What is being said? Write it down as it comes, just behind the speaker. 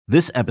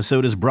This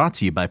episode is brought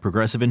to you by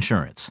Progressive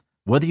Insurance.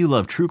 Whether you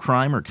love true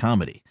crime or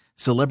comedy,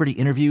 celebrity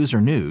interviews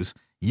or news,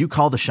 you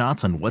call the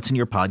shots on what's in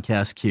your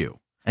podcast queue.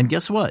 And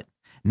guess what?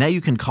 Now you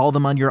can call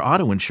them on your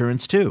auto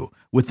insurance too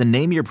with the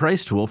Name Your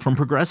Price tool from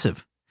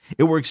Progressive.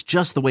 It works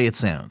just the way it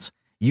sounds.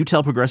 You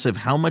tell Progressive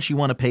how much you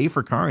want to pay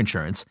for car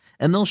insurance,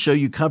 and they'll show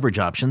you coverage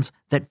options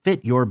that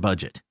fit your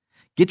budget.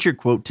 Get your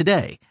quote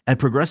today at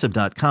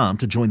Progressive.com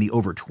to join the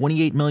over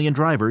 28 million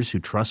drivers who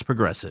trust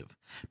Progressive.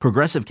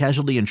 Progressive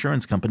Casualty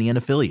Insurance Company and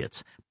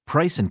Affiliates.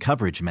 Price and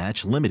coverage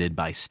match limited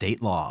by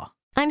state law.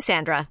 I'm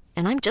Sandra,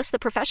 and I'm just the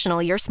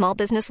professional your small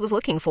business was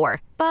looking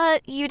for.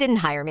 But you didn't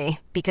hire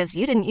me because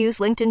you didn't use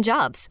LinkedIn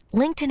Jobs.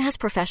 LinkedIn has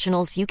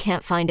professionals you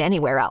can't find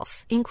anywhere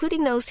else,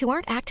 including those who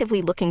aren't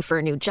actively looking for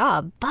a new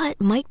job, but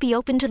might be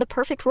open to the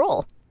perfect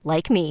role,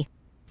 like me.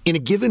 In a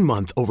given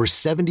month, over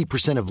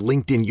 70% of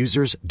LinkedIn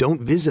users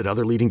don't visit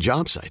other leading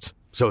job sites.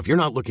 So if you're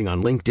not looking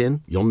on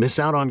LinkedIn, you'll miss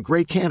out on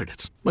great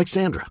candidates like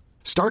Sandra.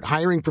 Start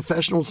hiring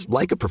professionals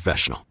like a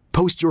professional.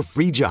 Post your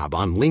free job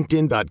on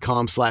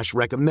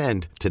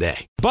linkedin.com/recommend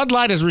today. Bud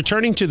Light is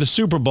returning to the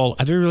Super Bowl.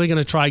 Are they really going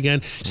to try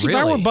again? See, if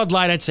I were Bud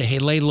Light, I'd say, hey,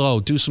 lay low,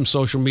 do some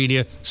social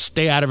media,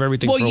 stay out of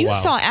everything for a while. Well,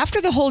 you saw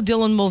after the whole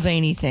Dylan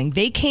Mulvaney thing,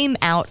 they came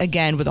out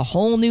again with a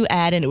whole new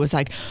ad, and it was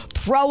like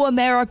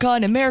pro-America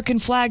and American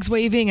flags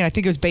waving, and I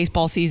think it was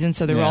baseball season,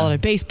 so they were all at a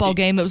baseball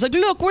game. It was like,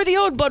 look, we're the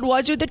old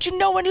Budweiser that you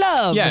know and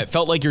love. Yeah, it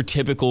felt like your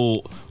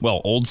typical,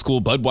 old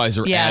school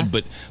Budweiser ad,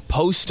 but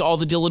post all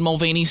the Dylan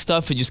Mulvaney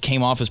stuff, it just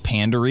came off as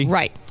pandery.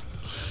 Right.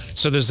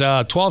 So there's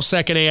a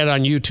 12-second ad on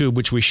YouTube,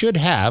 which we should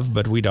have,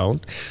 but we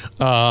don't.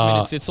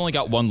 It's only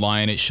got one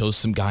line. It shows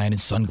some guy in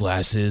his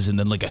sunglasses and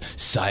then like a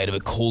side of a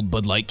cold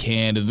Bud Light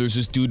can. And there's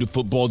this dude in a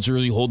football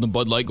jersey holding a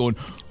Bud Light going,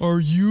 are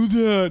you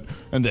that?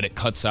 And then it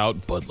cuts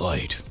out Bud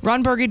Light.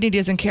 Ron Burgundy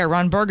doesn't care.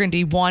 Ron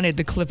Burgundy wanted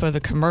the clip of the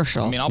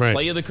commercial. I mean, I'll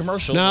play you the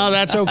commercial. No,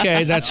 that's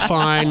okay. That's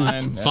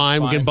fine.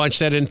 Fine. We can bunch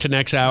that into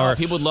next hour.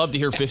 People would love to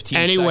hear 15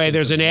 Anyway, seconds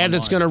there's an ad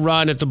that's going to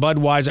run at the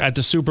Budweiser at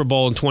the Super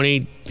Bowl in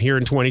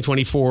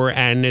 2024,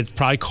 and it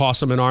probably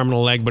costs them an arm and a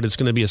leg, but it's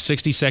going to be a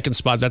 60-second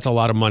spot. That's a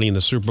lot of money in the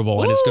Super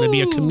Bowl, and it's going to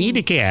be a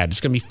comedic ad. It's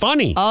going to be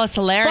funny. Oh, it's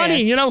hilarious.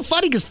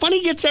 Funny because funny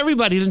gets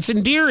everybody. It's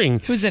endearing.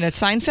 Who's in it?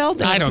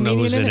 Seinfeld? I don't know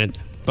who's in it.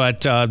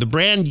 But the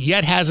brand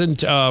yet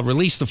hasn't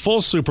released the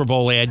full Super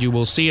Bowl ad. You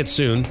will see it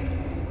soon.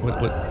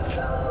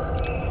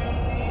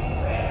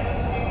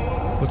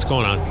 What's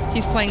going on?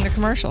 He's playing the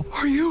commercial.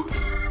 Are you?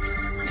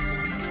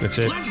 That's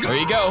it. There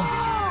you go.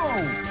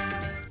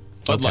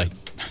 Bud Light.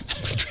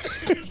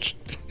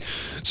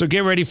 So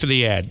get ready for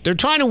the ad. They're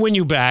trying to win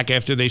you back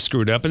after they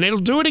screwed up, and they'll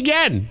do it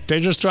again.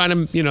 They're just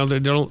trying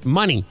to,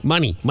 money.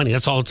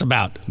 That's all it's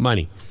about,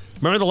 money.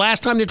 Remember the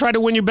last time they tried to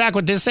win you back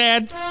with this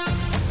ad?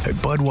 At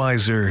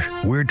Budweiser,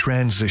 we're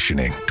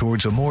transitioning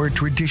towards a more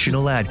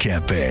traditional ad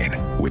campaign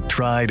with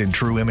tried and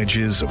true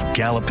images of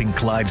galloping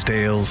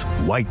Clydesdales,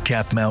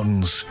 white-capped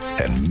mountains,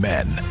 and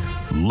men.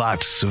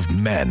 Lots of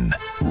men.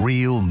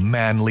 Real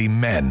manly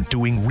men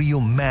doing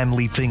real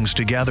manly things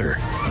together.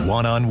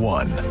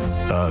 One-on-one.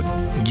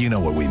 You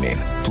know what we mean.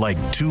 Like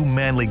two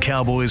manly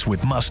cowboys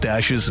with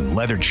mustaches and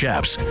leather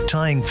chaps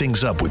tying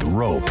things up with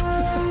rope.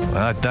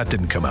 That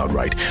didn't come out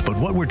right. But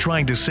what we're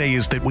trying to say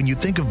is that when you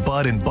think of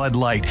Bud and Bud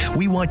Light,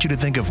 we want you to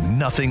think of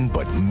nothing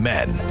but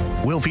men.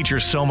 We'll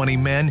feature so many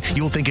men,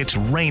 you'll think it's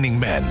raining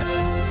men.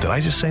 Did I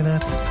just say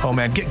that? Oh,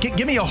 man,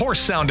 give me a horse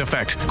sound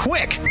effect.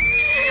 Quick!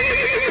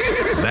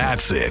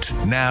 That's it.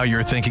 Now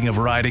you're thinking of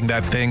riding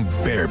that thing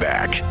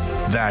bareback.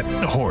 That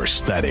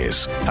horse, that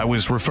is. I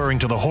was referring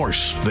to the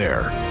horse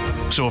there.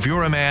 So if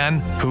you're a man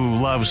who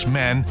loves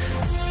men...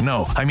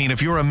 No, I mean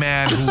if you're a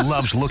man who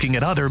loves looking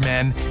at other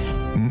men...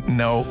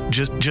 No,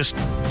 just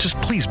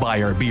please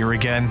buy our beer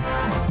again.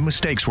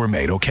 Mistakes were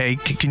made, okay?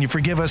 Can you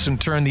forgive us and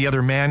turn the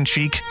other man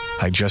cheek?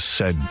 I just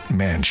said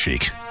man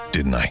cheek,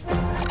 didn't I?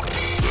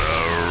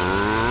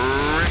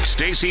 The Rick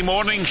Stacy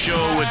Morning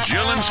Show with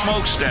Jill and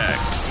Smokestack.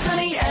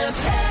 Sunny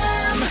FM.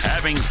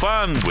 Having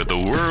fun with the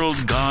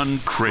world gone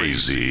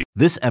crazy.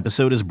 This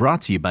episode is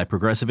brought to you by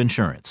Progressive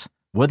Insurance.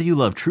 Whether you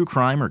love true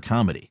crime or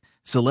comedy,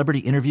 celebrity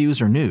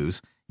interviews or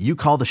news, you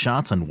call the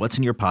shots on what's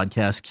in your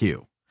podcast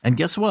queue. And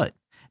guess what?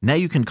 Now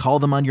you can call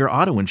them on your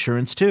auto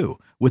insurance too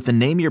with the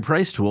Name Your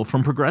Price tool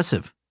from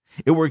Progressive.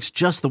 It works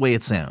just the way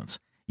it sounds.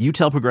 You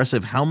tell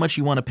Progressive how much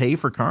you want to pay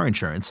for car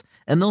insurance,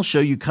 and they'll show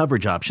you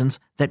coverage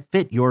options that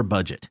fit your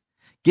budget.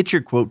 Get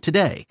your quote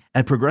today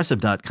at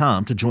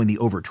Progressive.com to join the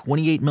over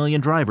 28 million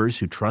drivers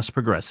who trust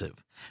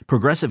Progressive.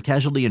 Progressive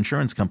Casualty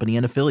Insurance Company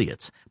and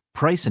Affiliates.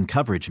 Price and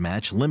coverage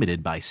match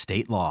limited by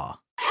state law.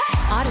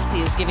 Odyssey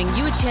is giving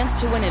you a chance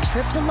to win a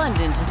trip to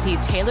London to see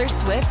Taylor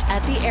Swift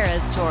at the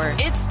Eras Tour.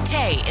 It's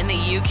Tay in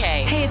the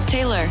UK. Hey, it's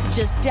Taylor.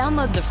 Just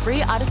download the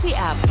free Odyssey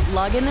app,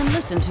 log in and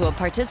listen to a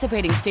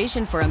participating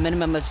station for a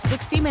minimum of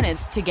 60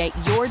 minutes to get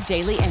your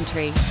daily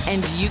entry.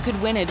 And you could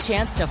win a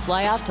chance to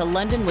fly off to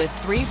London with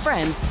 3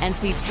 friends and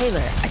see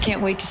Taylor. I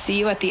can't wait to see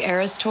you at the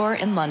Eras Tour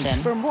in London.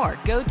 For more,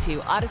 go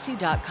to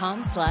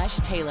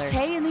odyssey.com/Taylor.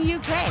 Tay in the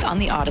UK. It's on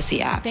the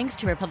Odyssey app. Thanks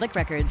to Republic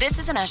Records. This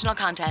is a national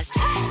contest.